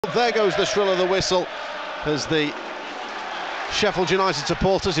There goes the shrill of the whistle as the Sheffield United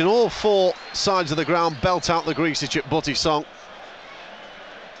supporters in all four sides of the ground belt out the greasy chip butty song.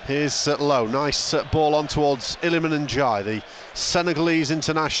 Here's Low, nice ball on towards Iliman Ndiaye, the Senegalese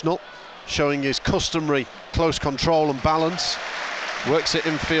international, showing his customary close control and balance. Works it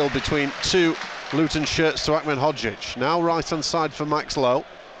infield between two Luton shirts to Ahmed Hodzic. Now right hand side for Max Low.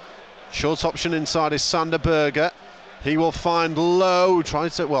 Short option inside is Sander Berge. He will find Low,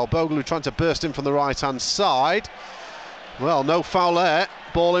 Bogle trying to burst in from the right hand side. Well, no foul there.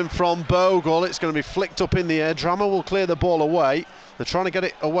 Ball in from Bogle. It's going to be flicked up in the air. Bramall will clear the ball away. They're trying to get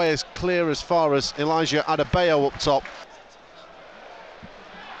it away as clear as far as Elijah Adebayo up top.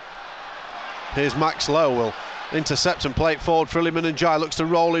 Here's Max Low, will intercept and play it forward for Iliman Ndiaye. Looks to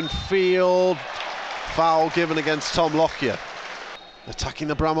roll in field. Foul given against Tom Lockyer. Attacking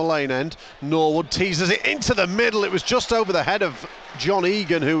the Bramall Lane end. Norwood teases it into the middle. It was just over the head of John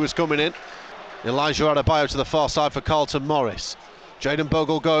Egan, who was coming in. Elijah Adebayo to the far side for Carlton Morris. Jayden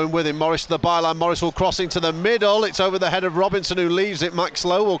Bogle going with him. Morris to the byline. Morris will cross into the middle. It's over the head of Robinson, who leaves it. Max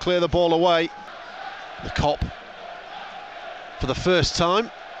Low will clear the ball away. The Cop, for the first time,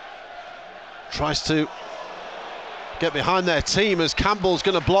 tries to get behind their team as Campbell's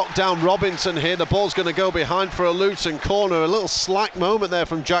going to block down Robinson here. The ball's going to go behind for a Luton corner. A little slack moment there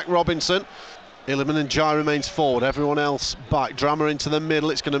from Jack Robinson. Iliman Ndiaye remains forward, everyone else back. Drama into the middle.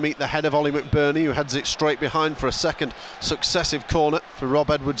 It's going to meet the head of Ollie McBurney, who heads it straight behind for a second successive corner for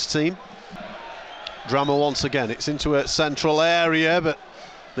Rob Edwards' team. Drama once again. It's into a central area, but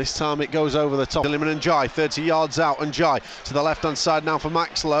this time it goes over the top. Iliman Ndiaye, 30 yards out. Ndiaye to the left-hand side now for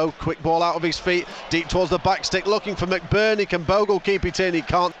Max Low. Quick ball out of his feet, deep towards the back stick, looking for McBurney. Can Bogle keep it in? He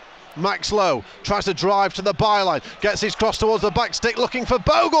can't. Max Low tries to drive to the byline, gets his cross towards the back stick, looking for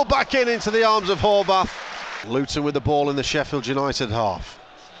Bogle, back in into the arms of Horvath. Luton with the ball in the Sheffield United half.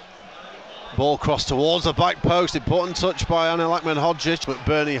 Ball crossed towards the back post, important touch by Ahmed Hodzic.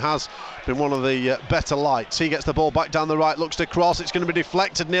 McBurney has been one of the better lights. He gets the ball back down the right, looks to cross, it's going to be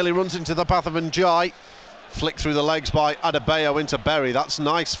deflected, nearly runs into the path of Ndiaye. Flicked through the legs by Adebayo into Berry. That's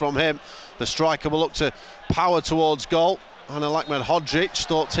nice from him. The striker will look to power towards goal. And Ahmed Hodzic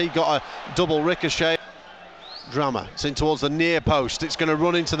thought he got a double ricochet. Drama, it's in towards the near post. It's going to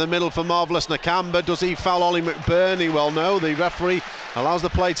run into the middle for Marvellous Nakamba. Does he foul Ollie McBurney? Well, no, the referee allows the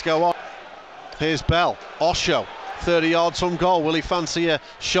play to go on. Here's Bell, Osho, 30 yards from goal. Will he fancy a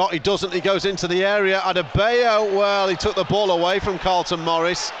shot? He doesn't, he goes into the area. Adebayo, well, he took the ball away from Carlton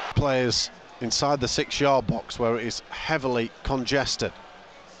Morris. Players inside the 6-yard box where it is heavily congested.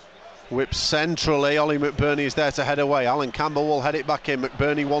 Whips centrally, Ollie McBurney is there to head away. Alan Campbell will head it back in.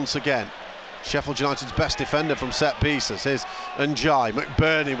 McBurney once again. Sheffield United's best defender from set pieces. Here's Ndiaye.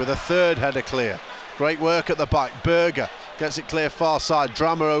 McBurney with a third header clear. Great work at the back. Berger gets it clear far side.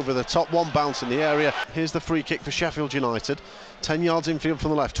 Drama over the top, one bounce in the area. Here's the free kick for Sheffield United. 10 yards infield from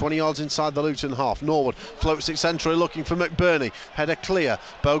the left, 20 yards inside the Luton half. Norwood floats it centrally, looking for McBurney. Header clear.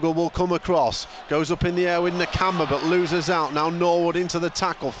 Bogle will come across. Goes up in the air with Nakamba, but loses out. Now Norwood into the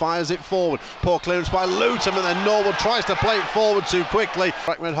tackle, fires it forward. Poor clearance by Luton, and then Norwood tries to play it forward too quickly.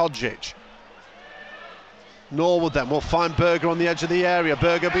 Ahmed Hodzic. Norwood then will find Berger on the edge of the area.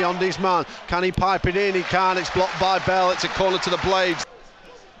 Berger beyond his man. Can he pipe it in? He can. It's blocked by Bell. It's a corner to the Blades.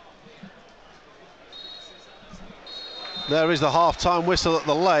 There is the half-time whistle at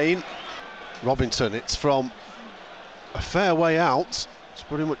the lane. Robinson, it's from a fair way out. It's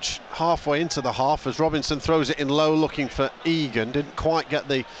pretty much halfway into the half as Robinson throws it in low, looking for Egan. Didn't quite get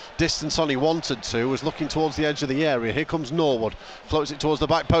the distance on he wanted to. Was looking towards the edge of the area. Here comes Norwood. Floats it towards the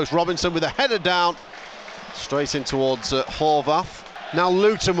back post. Robinson with a header down. Straight in towards Horvath. Now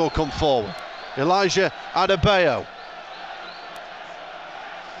Luton will come forward. Elijah Adebayo.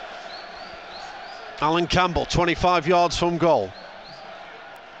 Alan Campbell, 25 yards from goal.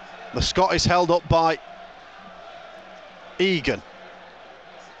 The Scot is held up by Egan.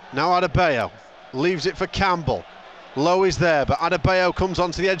 Now Adebayo leaves it for Campbell. Low is there, but Adebayo comes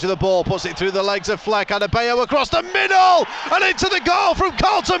onto the edge of the ball, puts it through the legs of Fleck. Adebayo across the middle and into the goal from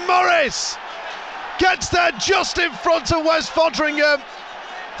Carlton Morris. Gets there just in front of Wes Foderingham.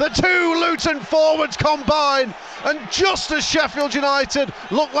 The two Luton forwards combine, and just as Sheffield United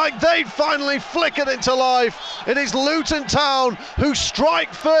look like they'd finally flickered into life, it is Luton Town who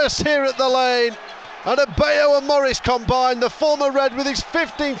strike first here at the lane. And Adebayo and Morris combine, the former Red with his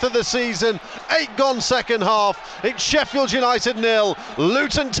 15th of the season. 8 gone second half. It's Sheffield United 0,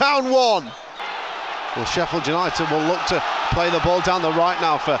 Luton Town 1. Well, Sheffield United will look to play the ball down the right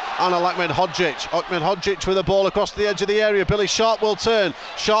now for Ahmed Hodzic. Ahmed Hodzic with the ball across the edge of the area. Billy Sharp will turn.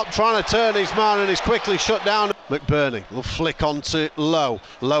 Sharp trying to turn his man and is quickly shut down. McBurney will flick on to Lowe.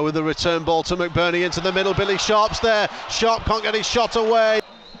 Lowe with the return ball to McBurney into the middle. Billy Sharp's there. Sharp can't get his shot away.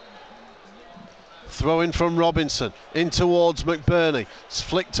 Throw in from Robinson, in towards McBurney. It's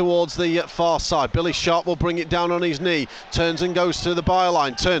flicked towards the far side. Billy Sharp will bring it down on his knee. Turns and goes to the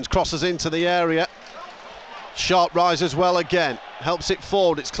byline. Turns, crosses into the area. Sharp rises well again. Helps it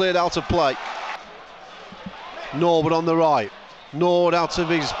forward. It's cleared out of play. Norwood on the right. Norwood out of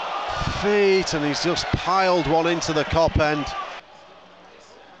his feet, and he's just piled one into the cop end.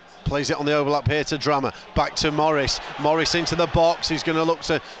 Plays it on the overlap here to Bramall. Back to Morris. Morris into the box. He's going to look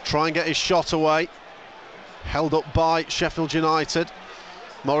to try and get his shot away. Held up by Sheffield United.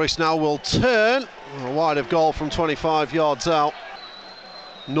 Morris now will turn. Wide of goal from 25 yards out.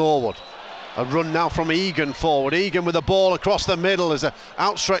 Norwood. A run now from Egan forward. Egan with the ball across the middle. There's an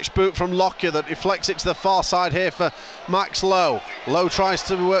outstretched boot from Lockyer that deflects it to the far side here for Max Lowe. Lowe tries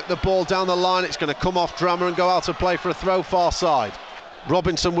to work the ball down the line. It's going to come off Bramall and go out of play for a throw far side.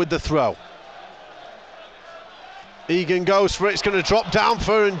 Robinson with the throw. Egan goes for it. It's going to drop down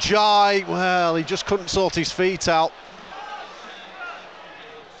for Njai. Well, he just couldn't sort his feet out.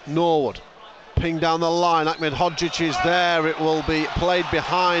 Norwood. Ping down the line. Ahmed Hodgic is there. It will be played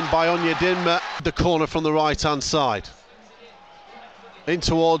behind by Onyedinma. The corner from the right hand side. In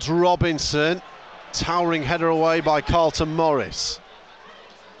towards Robinson. Towering header away by Carlton Morris.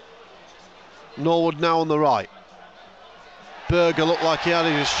 Norwood now on the right. Berger looked like he had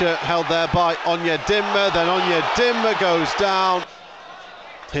his shirt held there by Onyedinma. Then Onyedinma goes down.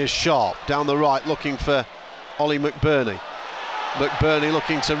 Here's Sharp down the right looking for Ollie McBurney. McBurney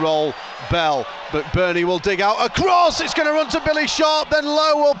looking to roll Bell. McBurney will dig out a cross. It's going to run to Billy Sharp. Then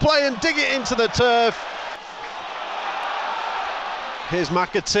Lowe will play and dig it into the turf. Here's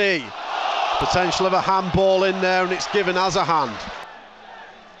McAtee. Potential of a handball in there, and it's given as a hand.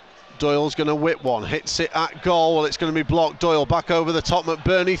 Doyle's going to whip one. Hits it at goal. Well, it's going to be blocked. Doyle back over the top.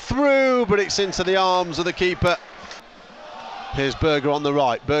 McBurney through, but it's into the arms of the keeper. Here's Berger on the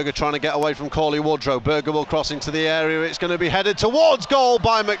right. Berger trying to get away from Cauley Woodrow. Berger will cross into the area. It's going to be headed towards goal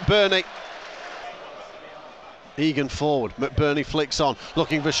by McBurney. Egan forward. McBurney flicks on.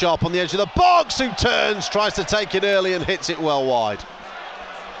 Looking for Sharp on the edge of the box, who turns, tries to take it early and hits it well wide.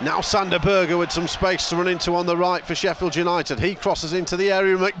 Now Sander Berger with some space to run into on the right for Sheffield United. He crosses into the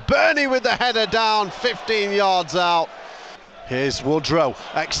area. McBurney with the header down, 15 yards out. Here's Woodrow,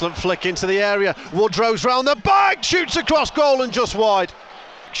 excellent flick into the area. Woodrow's round the back, shoots across goal and just wide.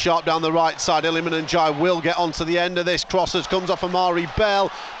 Sharp down the right side. Iliman Njai will get onto the end of this. Crosses, comes off Amari Bell,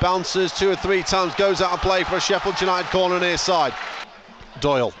 bounces 2 or 3 times, goes out of play for a Sheffield United corner near side.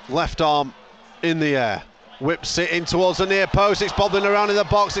 Doyle, left arm in the air, whips it in towards the near post. It's bobbling around in the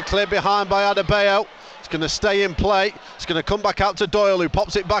box. It's cleared behind by Adebayo. It's going to stay in play. It's going to come back out to Doyle, who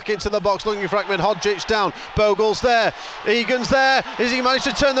pops it back into the box looking for Ahmed Hodgic down. Bogle's there. Egan's there. Is he managed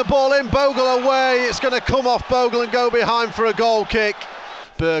to turn the ball in? Bogle away. It's going to come off Bogle and go behind for a goal kick.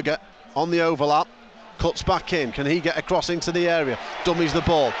 Berger on the overlap. Cuts back in. Can he get across into the area? Dummies the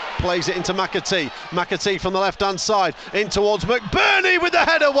ball. Plays it into McAtee. McAtee from the left-hand side. In towards McBurney with the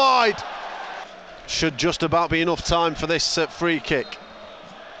header wide. Should just about be enough time for this free kick.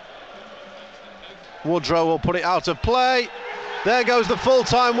 Woodrow will put it out of play. There goes the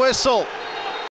full-time whistle.